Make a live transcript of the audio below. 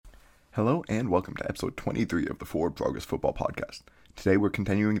Hello and welcome to episode 23 of the Forward Progress Football Podcast. Today we're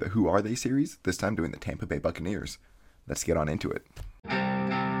continuing the Who Are They series, this time doing the Tampa Bay Buccaneers. Let's get on into it.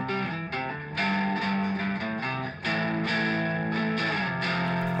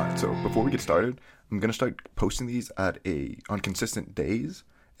 Alright, so before we get started, I'm going to start posting these on consistent days.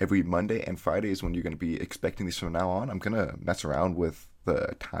 Every Monday and Friday is when you're going to be expecting these from now on. I'm going to mess around with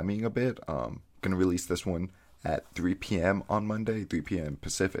the timing a bit. I'm going to release this one at 3 p.m. on Monday, 3 p.m.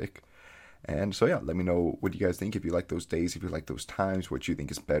 Pacific. And so, let me know what you guys think. If you like those days, if you like those times, what you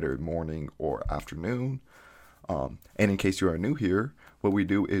think is better, morning or afternoon. And in case you are new here, what we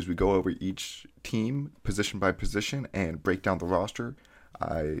do is we go over each team position by position and break down the roster.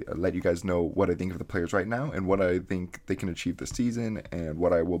 I let you guys know what I think of the players right now and what I think they can achieve this season and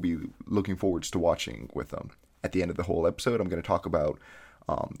what I will be looking forward to watching with them. At the end of the whole episode, I'm going to talk about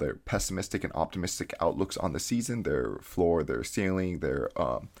their pessimistic and optimistic outlooks on the season, their floor, their ceiling, their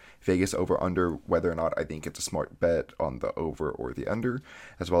Vegas over-under, whether or not I think it's a smart bet on the over or the under,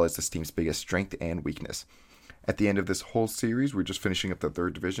 as well as this team's biggest strength and weakness. At the end of this whole series, we're just finishing up the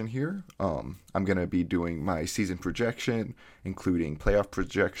third division here. I'm going to be doing my season projection, including playoff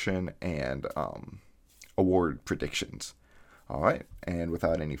projection and award predictions. All right, and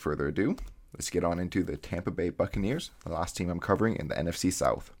without any further ado, let's get on into the Tampa Bay Buccaneers, the last team I'm covering in the NFC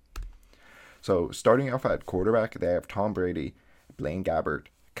South. So starting off at quarterback, they have Tom Brady, Blaine Gabbert,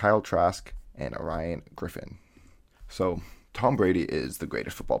 Kyle Trask, and Ryan Griffin. So Tom Brady is the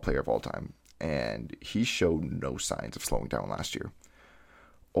greatest football player of all time, and he showed no signs of slowing down last year.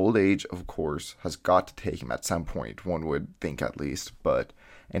 Old age, of course, has got to take him at some point, one would think at least, but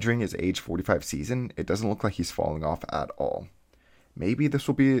entering his age 45 season, it doesn't look like he's falling off at all. Maybe this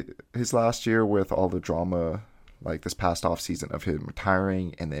will be his last year with all the drama like this past offseason of him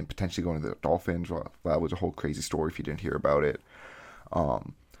retiring and then potentially going to the Dolphins. Well, that was a whole crazy story if you didn't hear about it.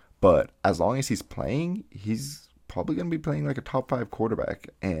 But as long as he's playing, he's probably going to be playing like a top 5 quarterback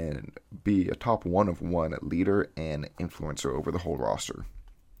and be a top 1 of 1 leader and influencer over the whole roster.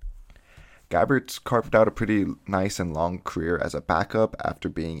 Gabbert's carved out a pretty nice and long career as a backup after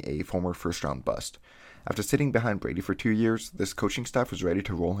being a former first-round bust. After sitting behind Brady for 2 years, this coaching staff was ready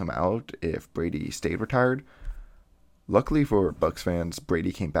to roll him out if Brady stayed retired. Luckily for Bucs fans,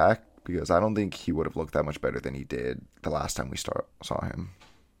 Brady came back because I don't think he would have looked that much better than he did the last time we saw him.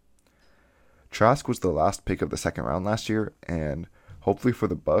 Trask was the last pick of the second round last year, and hopefully for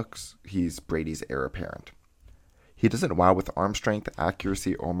the Bucs, he's Brady's heir apparent. He doesn't wow with arm strength,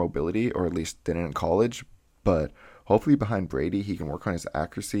 accuracy, or mobility, or at least didn't in college, but hopefully behind Brady, he can work on his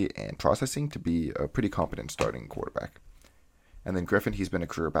accuracy and processing to be a pretty competent starting quarterback. And then Griffin, he's been a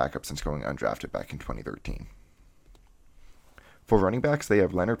career backup since going undrafted back in 2013. For running backs, they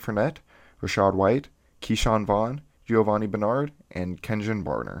have Leonard Fournette, Rachaad White, Keyshawn Vaughn, Giovanni Bernard, and Kenjon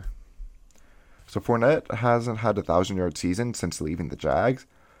Barner. So Fournette hasn't had a 1,000-yard season since leaving the Jags,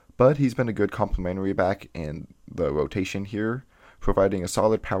 but he's been a good complementary back in the rotation here, providing a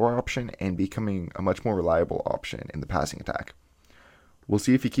solid power option and becoming a much more reliable option in the passing attack. We'll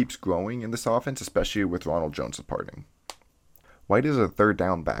see if he keeps growing in this offense, especially with Ronald Jones departing. White is a third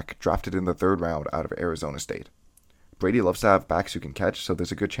down back, drafted in the 3rd round out of Arizona State. Brady loves to have backs who can catch, so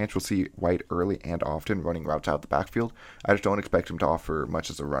there's a good chance we'll see White early and often running routes out the backfield. I just don't expect him to offer much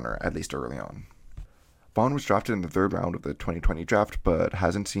as a runner, at least early on. Vaughn was drafted in the 3rd round of the 2020 draft, but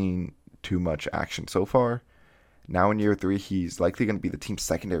hasn't seen too much action so far. Now in year 3, he's likely going to be the team's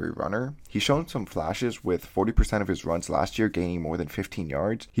secondary runner. He's shown some flashes with 40% of his runs last year gaining more than 15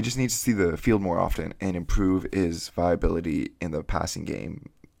 yards. He just needs to see the field more often and improve his viability in the passing game,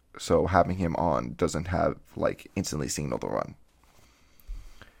 so having him on doesn't have instantly signal the run.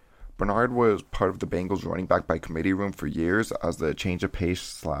 Bernard was part of the Bengals running back by committee room for years as the change of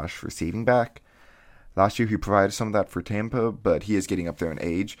pace / receiving back. Last year he provided some of that for Tampa, but he is getting up there in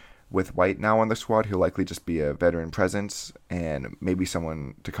age. With White now on the squad, he'll likely just be a veteran presence and maybe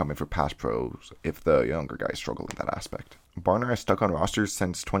someone to come in for pass pros if the younger guys struggle in that aspect. Barner has stuck on rosters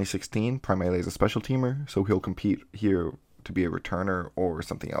since 2016, primarily as a special teamer, so he'll compete here to be a returner or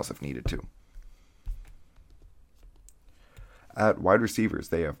something else if needed to. At wide receivers,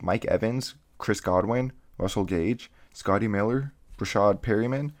 they have Mike Evans, Chris Godwin, Russell Gage, Scotty Miller, Brashad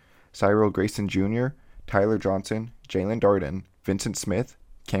Perryman, Cyril Grayson Jr., Tyler Johnson, Jalen Darden, Vincent Smith,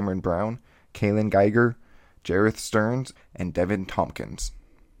 Cameron Brown, Kalen Geiger, Jareth Stearns, and Devin Tompkins.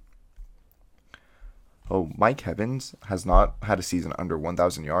 Mike Evans has not had a season under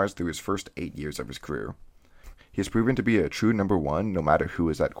 1,000 yards through his first 8 years of his career. He has proven to be a true number 1 no matter who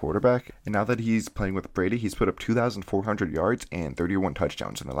is at quarterback, and now that he's playing with Brady, he's put up 2,400 yards and 31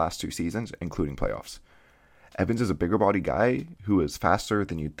 touchdowns in the last 2 seasons, including playoffs. Evans is a bigger body guy who is faster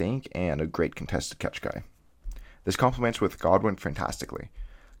than you'd think and a great contested catch guy. This complements with Godwin fantastically.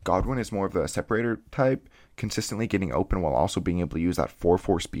 Godwin is more of the separator type, consistently getting open while also being able to use that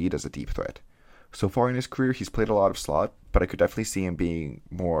 4-4 speed as a deep threat. So far in his career, he's played a lot of slot, but I could definitely see him being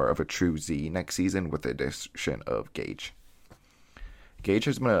more of a true Z next season with the addition of Gage. Gage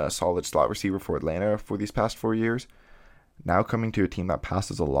has been a solid slot receiver for Atlanta for these past 4 years. Now coming to a team that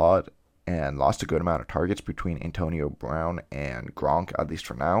passes a lot and lost a good amount of targets between Antonio Brown and Gronk, at least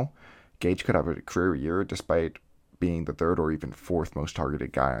for now, Gage could have a career year despite being the third or even fourth most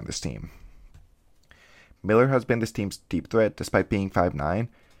targeted guy on this team. Miller has been this team's deep threat despite being 5'9".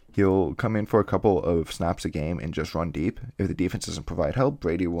 He'll come in for a couple of snaps a game and just run deep. If the defense doesn't provide help,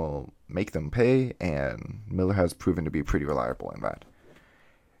 Brady will make them pay, and Miller has proven to be pretty reliable in that.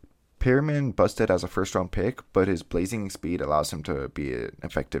 Perriman busted as a first-round pick, but his blazing speed allows him to be an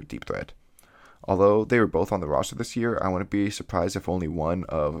effective deep threat. Although they were both on the roster this year, I wouldn't be surprised if only one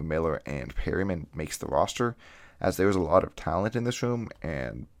of Miller and Perriman makes the roster, as there's a lot of talent in this room,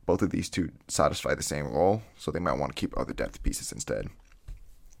 and both of these two satisfy the same role, so they might want to keep other depth pieces instead.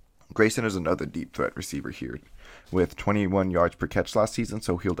 Grayson is another deep threat receiver here, with 21 yards per catch last season,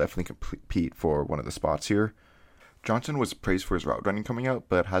 so he'll definitely compete for one of the spots here. Johnson was praised for his route running coming out,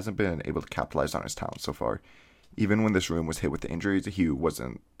 but hasn't been able to capitalize on his talent so far. Even when this room was hit with the injuries, he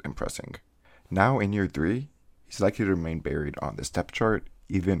wasn't impressing. Now in year 3, he's likely to remain buried on this depth chart,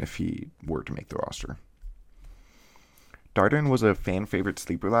 even if he were to make the roster. Darden was a fan favorite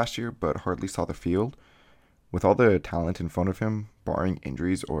sleeper last year, but hardly saw the field. With all the talent in front of him, barring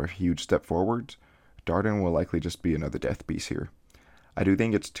injuries or a huge step forwards, Darden will likely just be another death piece here. I do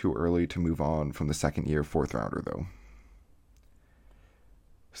think it's too early to move on from the second-year fourth-rounder, though.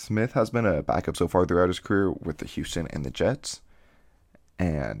 Smith has been a backup so far throughout his career with the Houston and the Jets.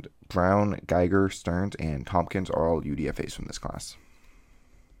 And Brown, Geiger, Stearns, and Tompkins are all UDFAs from this class.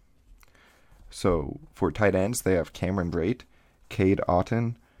 So, for tight ends, they have Cameron Brate, Cade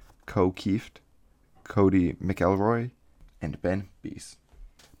Otton, Co Kieft, Cody McElroy, and Ben Beese.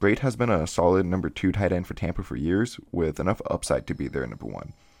 Brate has been a solid number 2 tight end for Tampa for years, with enough upside to be their number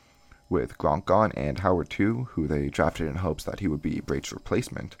 1. With Gronk gone and Howard too, who they drafted in hopes that he would be Brate's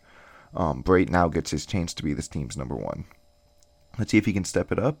replacement, Brate now gets his chance to be this team's number 1. Let's see if he can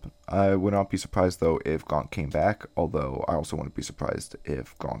step it up. I would not be surprised, though, if Gronk came back, although I also wouldn't be surprised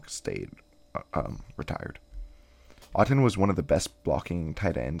if Gronk stayed retired. Otton was one of the best blocking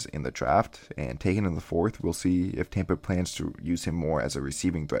tight ends in the draft, and taken in the 4th, we'll see if Tampa plans to use him more as a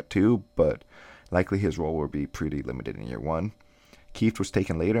receiving threat too, but likely his role will be pretty limited in year 1. Kieft was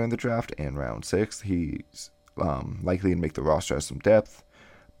taken later in the draft in round 6. He's likely to make the roster as some depth,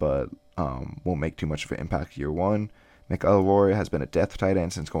 but won't make too much of an impact year 1. McElroy has been a depth tight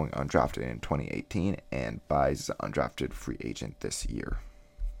end since going undrafted in 2018, and buys undrafted free agent this year.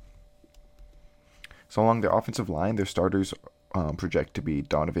 So along their offensive line, their starters project to be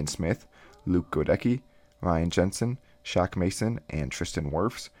Donovan Smith, Luke Godecki, Ryan Jensen, Shaq Mason, and Tristan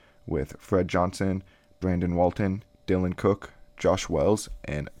Wirfs, with Fred Johnson, Brandon Walton, Dylan Cook, Josh Wells,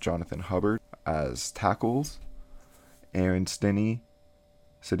 and Jonathan Hubbard as tackles, Aaron Stinney,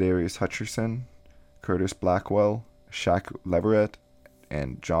 Cedarius Hutcherson, Curtis Blackwell, Shaq Leverett,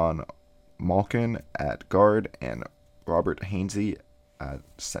 and John Malkin at guard, and Robert Hainsey at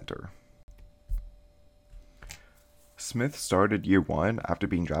center. Smith started year 1 after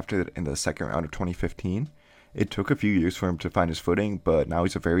being drafted in the second round of 2015. It took a few years for him to find his footing, but now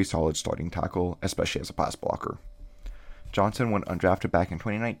he's a very solid starting tackle, especially as a pass blocker. Johnson went undrafted back in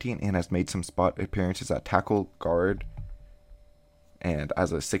 2019 and has made some spot appearances at tackle, guard, and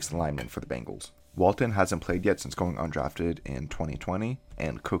as a 6th lineman for the Bengals. Walton hasn't played yet since going undrafted in 2020,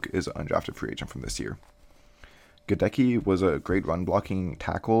 and Cook is an undrafted free agent from this year. Godecki was a great run-blocking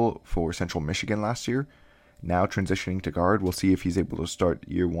tackle for Central Michigan last year. Now transitioning to guard, we'll see if he's able to start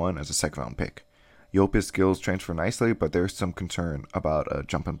year 1 as a second-round pick. You hope his skills transfer nicely, but there's some concern about a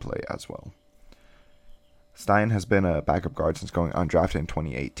jump and play as well. Stein has been a backup guard since going undrafted in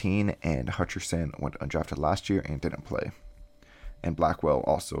 2018, and Hutcherson went undrafted last year and didn't play. And Blackwell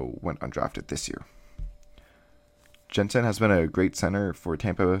also went undrafted this year. Jensen has been a great center for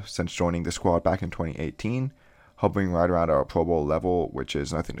Tampa since joining the squad back in 2018, hovering right around our Pro Bowl level, which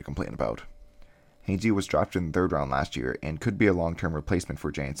is nothing to complain about. Hainsey was drafted in the 3rd round last year and could be a long-term replacement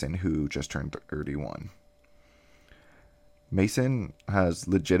for Jansen, who just turned 31. Mason has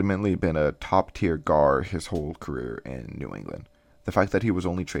legitimately been a top-tier guard his whole career in New England. The fact that he was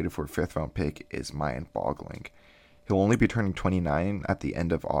only traded for a 5th round pick is mind-boggling. He'll only be turning 29 at the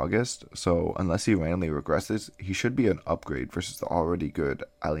end of August, so unless he randomly regresses, he should be an upgrade versus the already good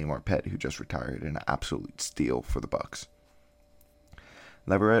Ali Marpet, who just retired, an absolute steal for the Bucs.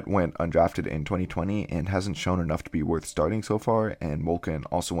 Leverett went undrafted in 2020 and hasn't shown enough to be worth starting so far, and Molken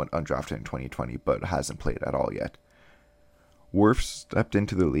also went undrafted in 2020 but hasn't played at all yet. Wirfs stepped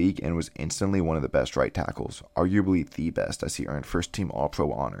into the league and was instantly one of the best right tackles, arguably the best, as he earned first-team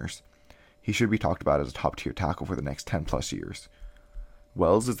All-Pro honors. He should be talked about as a top-tier tackle for the next 10-plus years.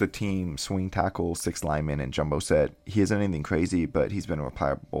 Wells is the team swing tackle, 6 lineman, and jumbo set. He isn't anything crazy, but he's been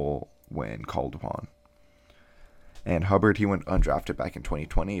reliable when called upon. And Hubbard, he went undrafted back in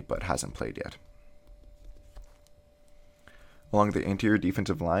 2020, but hasn't played yet. Along the interior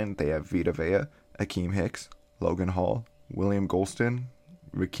defensive line, they have Vita Vea, Akeem Hicks, Logan Hall, William Golston,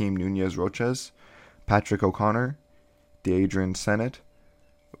 Rakeem Nunez-Roches, Patrick O'Connor, Deadrin Sennett,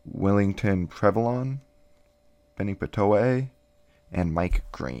 Willington Prevalon, Benny Patoe, and Mike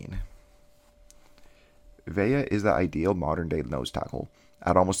Green. Vea is the ideal modern-day nose tackle.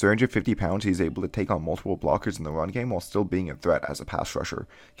 At almost 350 pounds, he's able to take on multiple blockers in the run game while still being a threat as a pass rusher,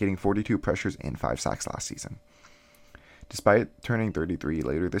 getting 42 pressures and 5 sacks last season. Despite turning 33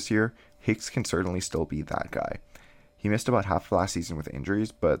 later this year, Hicks can certainly still be that guy. He missed about half of last season with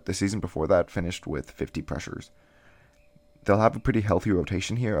injuries, but the season before that finished with 50 pressures. They'll have a pretty healthy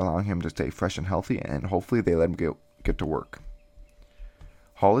rotation here, allowing him to stay fresh and healthy, and hopefully they let him get to work.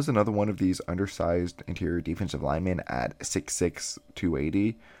 Hall is another one of these undersized interior defensive linemen at 6'6",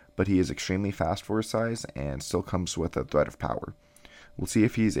 280, but he is extremely fast for his size and still comes with a threat of power. We'll see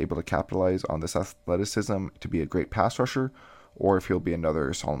if he's able to capitalize on this athleticism to be a great pass rusher, or if he'll be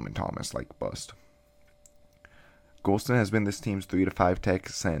another Solomon Thomas-like bust. Golston has been this team's 3 to 5 tech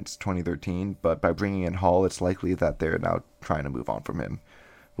since 2013, but by bringing in Hall, it's likely that they're now trying to move on from him.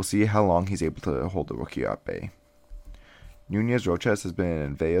 We'll see how long he's able to hold the rookie at bay. Nunez-Roches has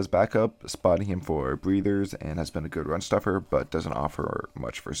been Vea's backup, spotting him for breathers, and has been a good run stuffer, but doesn't offer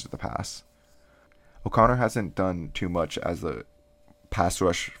much versus the pass. O'Connor hasn't done too much as a pass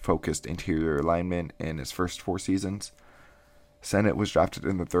rush-focused interior lineman in his first 4 seasons. Sennett was drafted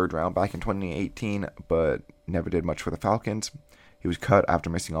in the 3rd round back in 2018, but never did much for the Falcons. He was cut after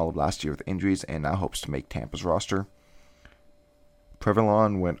missing all of last year with injuries and now hopes to make Tampa's roster.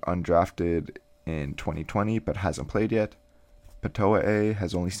 Prevalon went undrafted in 2020 but hasn't played yet. Patoa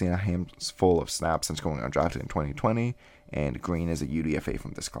has only seen a handful of snaps since going undrafted in 2020, and Green is a UDFA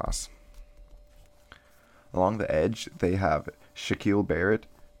from this class. Along the edge, they have Shaquille Barrett,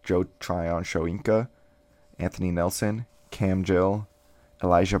 Joe Tryon-Shoyinka, Anthony Nelson, Cam Gill,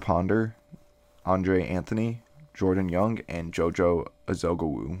 Elijah Ponder, Andre Anthony, Jordan Young, and Jojo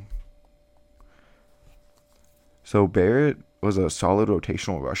Azogawu. So Barrett was a solid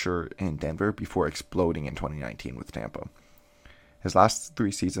rotational rusher in Denver before exploding in 2019 with Tampa. His last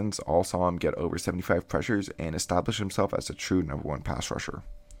 3 seasons all saw him get over 75 pressures and establish himself as a true number 1 pass rusher.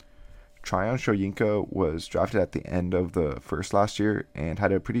 Tryon-Shoyinka was drafted at the end of the first last year and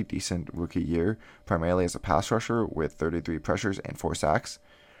had a pretty decent rookie year, primarily as a pass rusher with 33 pressures and 4 sacks.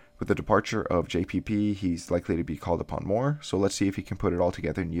 With the departure of JPP, he's likely to be called upon more, so let's see if he can put it all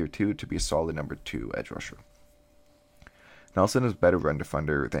together in year 2 to be a solid number 2 edge rusher. Nelson is a better run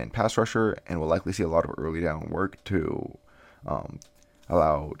defender than pass rusher and will likely see a lot of early down work to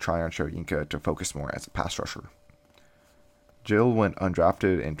allow Tryon-Shoyinka to focus more as a pass rusher. Gill went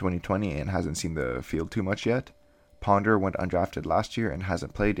undrafted in 2020 and hasn't seen the field too much yet. Ponder went undrafted last year and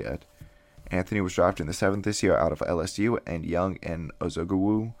hasn't played yet. Anthony was drafted in the 7th this year out of LSU, and Young and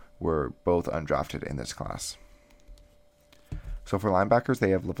Ozogawu were both undrafted in this class. So for linebackers,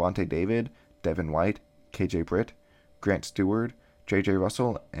 they have Levante David, Devin White, KJ Britt, Grant Stewart, JJ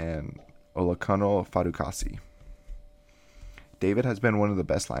Russell, and Olakunle Fadukasi. David has been one of the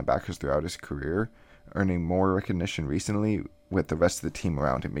best linebackers throughout his career, earning more recognition recently with the rest of the team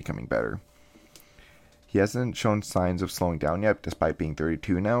around him becoming better. He hasn't shown signs of slowing down yet, despite being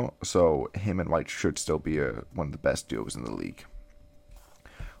 32 now, so him and White should still be one of the best duos in the league.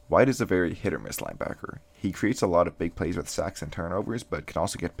 White is a very hit-or-miss linebacker. He creates a lot of big plays with sacks and turnovers, but can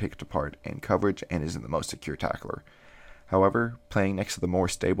also get picked apart in coverage and isn't the most secure tackler. However, playing next to the more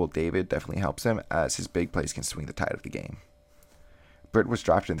stable David definitely helps him, as his big plays can swing the tide of the game. Britt was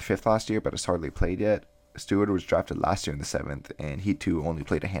drafted in the 5th last year, but has hardly played yet. Stewart was drafted last year in the 7th, and he too only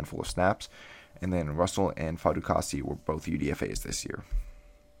played a handful of snaps. And then Russell and Fadukasi were both UDFAs this year.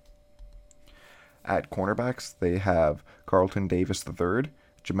 At cornerbacks, they have Carlton Davis III,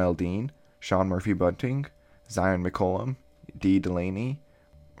 Jamel Dean, Sean Murphy-Bunting, Zion McCollum, Dee Delaney,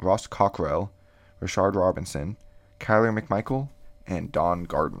 Ross Cockrell, Rashard Robinson, Kyler McMichael, and Don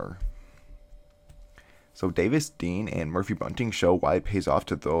Gardner. So Davis, Dean, and Murphy Bunting show why it pays off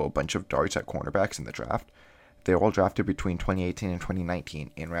to throw a bunch of darts at cornerbacks in the draft. They were all drafted between 2018 and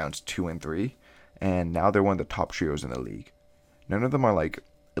 2019 in rounds 2 and 3, and now they're one of the top trios in the league. None of them are like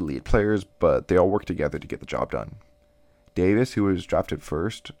elite players, but they all work together to get the job done. Davis, who was drafted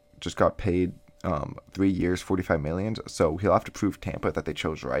first, just got paid 3 years, $45 million, so he'll have to prove Tampa that they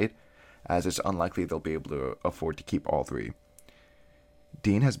chose right, as it's unlikely they'll be able to afford to keep all three.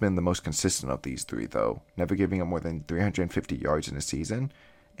 Dean has been the most consistent of these three, though, never giving up more than 350 yards in a season,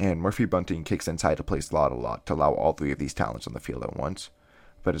 and Murphy Bunting kicks inside to play slot a lot to allow all three of these talents on the field at once,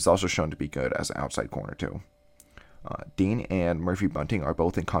 but is also shown to be good as an outside corner too. Dean and Murphy Bunting are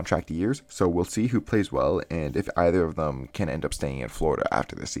both in contract years, so we'll see who plays well and if either of them can end up staying in Florida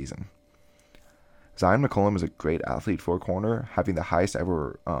after this season. Zion McCollum is a great athlete for a corner, having the highest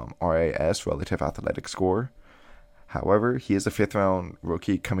ever RAS, relative athletic score. However, he is a 5th-round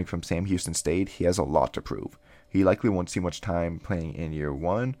rookie coming from Sam Houston State. He has a lot to prove. He likely won't see much time playing in year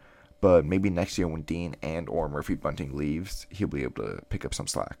 1, but maybe next year when Dean and or Murphy Bunting leaves, he'll be able to pick up some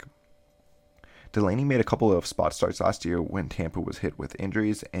slack. Delaney made a couple of spot starts last year when Tampa was hit with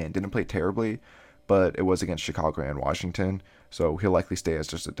injuries and didn't play terribly, but it was against Chicago and Washington, so he'll likely stay as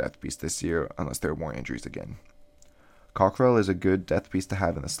just a depth piece this year unless there are more injuries again. Cockrell is a good depth piece to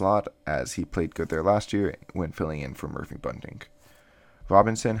have in the slot, as he played good there last year when filling in for Murphy Bunting.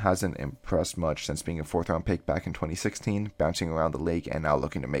 Robinson hasn't impressed much since being a 4th-round pick back in 2016, bouncing around the league and now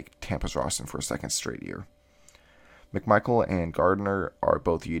looking to make Tampa's roster for a second straight year. McMichael and Gardner are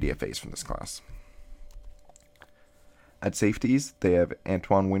both UDFAs from this class. At safeties, they have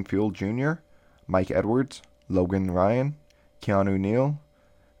Antoine Winfield Jr., Mike Edwards, Logan Ryan, Keanu Neal,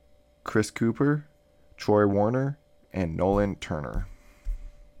 Chris Cooper, Troy Warner, and Nolan Turner.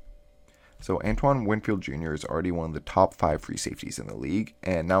 So Antoine Winfield Jr. is already one of the top 5 free safeties in the league,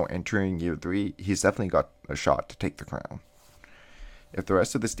 and now entering year 3, he's definitely got a shot to take the crown. If the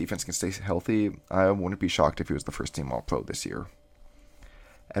rest of this defense can stay healthy, I wouldn't be shocked if he was the first team All-Pro this year.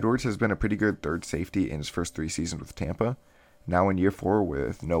 Edwards has been a pretty good third safety in his first 3 seasons with Tampa. Now in year 4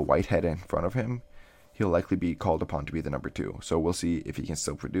 with no Whitehead in front of him, he'll likely be called upon to be the number 2, so we'll see if he can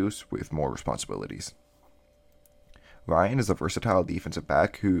still produce with more responsibilities. Ryan is a versatile defensive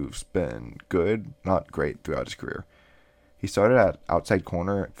back who's been good, not great, throughout his career. He started at outside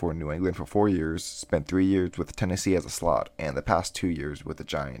corner for New England for 4 years, spent 3 years with Tennessee as a slot, and the past 2 years with the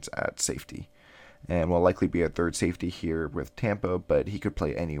Giants at safety, and will likely be a third safety here with Tampa, but he could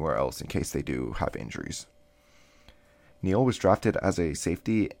play anywhere else in case they do have injuries. Neal was drafted as a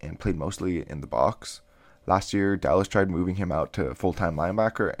safety and played mostly in the box. Last year, Dallas tried moving him out to full-time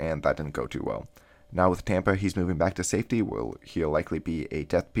linebacker, and that didn't go too well. Now with Tampa, he's moving back to safety, where he'll likely be a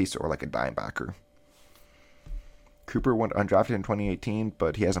depth piece or like a dime backer. Cooper went undrafted in 2018,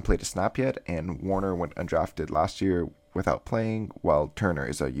 but he hasn't played a snap yet, and Warner went undrafted last year without playing, while Turner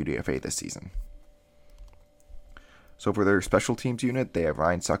is a UDFA this season. So for their special teams unit, they have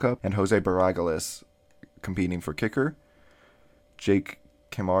Ryan Suckup and Jose Barragales competing for kicker, Jake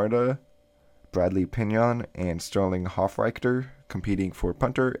Camarda, Bradley Pinion, and Sterling Hofreichter competing for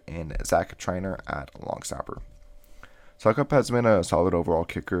punter, and Zach Triner at long snapper. Suckup has been a solid overall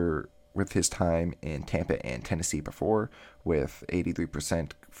kicker with his time in Tampa and Tennessee before, with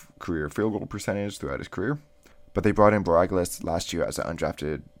 83% career field goal percentage throughout his career, but they brought in Barragales last year as an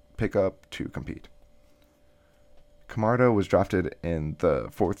undrafted pickup to compete. Camarda was drafted in the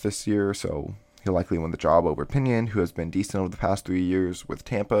 4th this year, so he'll likely win the job over Pinion, who has been decent over the past 3 years with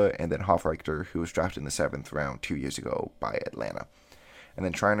Tampa, and then Hofreichter, who was drafted in the 7th round 2 years ago by Atlanta. And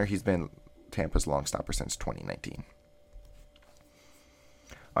then Triner, he's been Tampa's long snapper since 2019.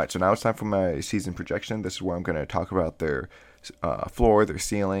 Alright, so now it's time for my season projection. This is where I'm going to talk about their floor, their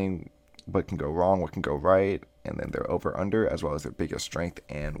ceiling, what can go wrong, what can go right, and then their over-under, as well as their biggest strength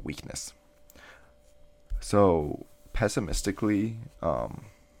and weakness. So, pessimistically,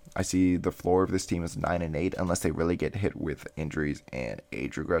 I see the floor of this team as 9-8 unless they really get hit with injuries and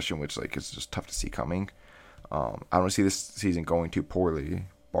age regression, which is just tough to see coming. I don't see this season going too poorly,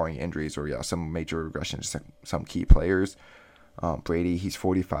 barring injuries or some major regression to some key players. Brady, he's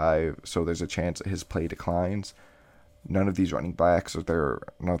 45, so there's a chance that his play declines. None of these running backs they're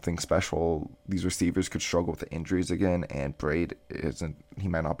nothing special. These receivers could struggle with the injuries again, and Brady he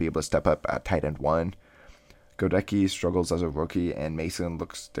might not be able to step up at tight end 1. Godecki struggles as a rookie, and Mason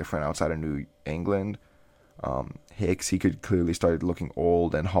looks different outside of New England. Hicks, he could clearly start looking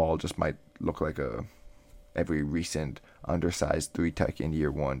old, and Hall just might look like every recent undersized 3-tech in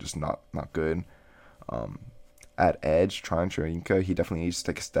year 1, just not good. At edge, Tron Sharinka, he definitely needs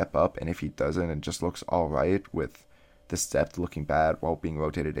to take a step up, and if he doesn't, it just looks alright with this depth looking bad while being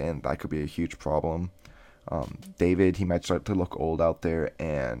rotated in. That could be a huge problem. David, he might start to look old out there,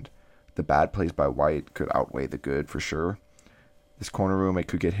 and the bad plays by White could outweigh the good for sure. This corner room, it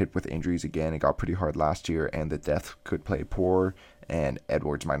could get hit with injuries again. It got pretty hard last year, and the depth could play poor, and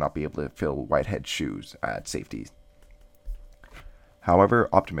Edwards might not be able to fill Whitehead's shoes at safety. However,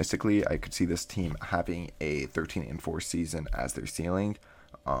 optimistically, I could see this team having a 13-4 season as their ceiling.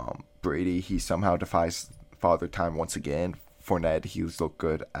 Brady, he somehow defies father time once again. Fournette, he's looked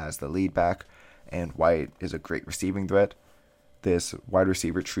good as the lead back, and White is a great receiving threat. This wide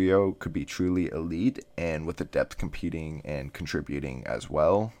receiver trio could be truly elite, and with the depth competing and contributing as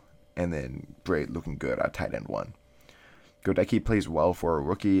well. And then Bray looking good at tight end 1. Godecki plays well for a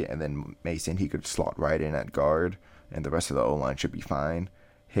rookie, and then Mason, he could slot right in at guard, and the rest of the O-line should be fine.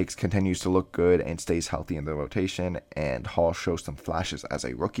 Hicks continues to look good and stays healthy in the rotation, and Hall shows some flashes as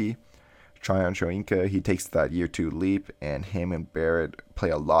a rookie. Tryon Shoyinka, he takes that year 2 leap, and him and Barrett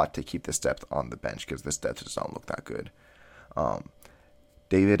play a lot to keep this depth on the bench because this depth does not look that good.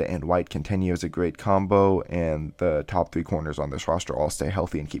 David and White continue as a great combo, and the top 3 corners on this roster all stay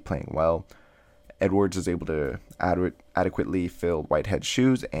healthy and keep playing well. Edwards is able to adequately fill Whitehead's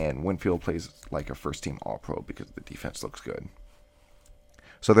shoes, and Winfield plays like a first-team All-Pro because the defense looks good.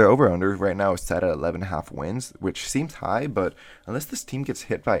 So their over-under right now is set at 11.5 wins, which seems high, but unless this team gets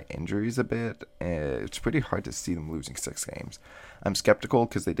hit by injuries a bit, it's pretty hard to see them losing 6 games. I'm skeptical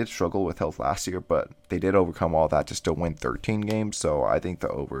because they did struggle with health last year, but they did overcome all that to still win 13 games, so I think the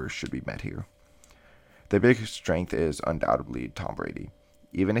over should be met here. Their biggest strength is undoubtedly Tom Brady.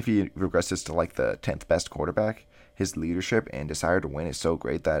 Even if he regresses to like the 10th best quarterback, his leadership and desire to win is so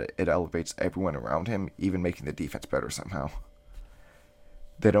great that it elevates everyone around him, even making the defense better somehow.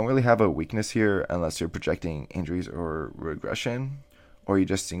 They don't really have a weakness here unless you're projecting injuries or regression, or you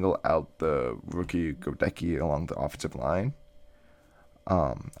just single out the rookie Godecki along the offensive line.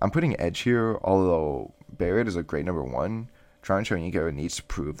 I'm putting edge here, although Barrett is a great number 1. Tryon Shoyinka needs to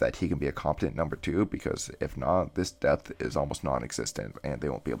prove that he can be a competent number 2, because if not, this depth is almost non-existent, and they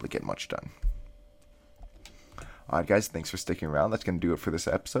won't be able to get much done. Alright guys, thanks for sticking around. That's going to do it for this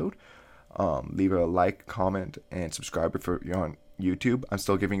episode. Leave a like, comment, and subscribe if you're on YouTube. I'm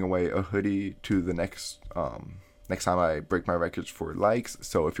still giving away a hoodie to the next time I break my records for likes.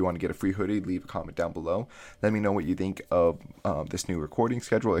 So if you want to get a free hoodie, leave a comment down below. Let me know what you think of this new recording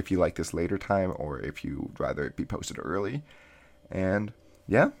schedule, if you like this later time or if you'd rather it be posted early. And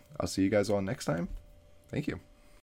yeah, I'll see you guys all next time. Thank you.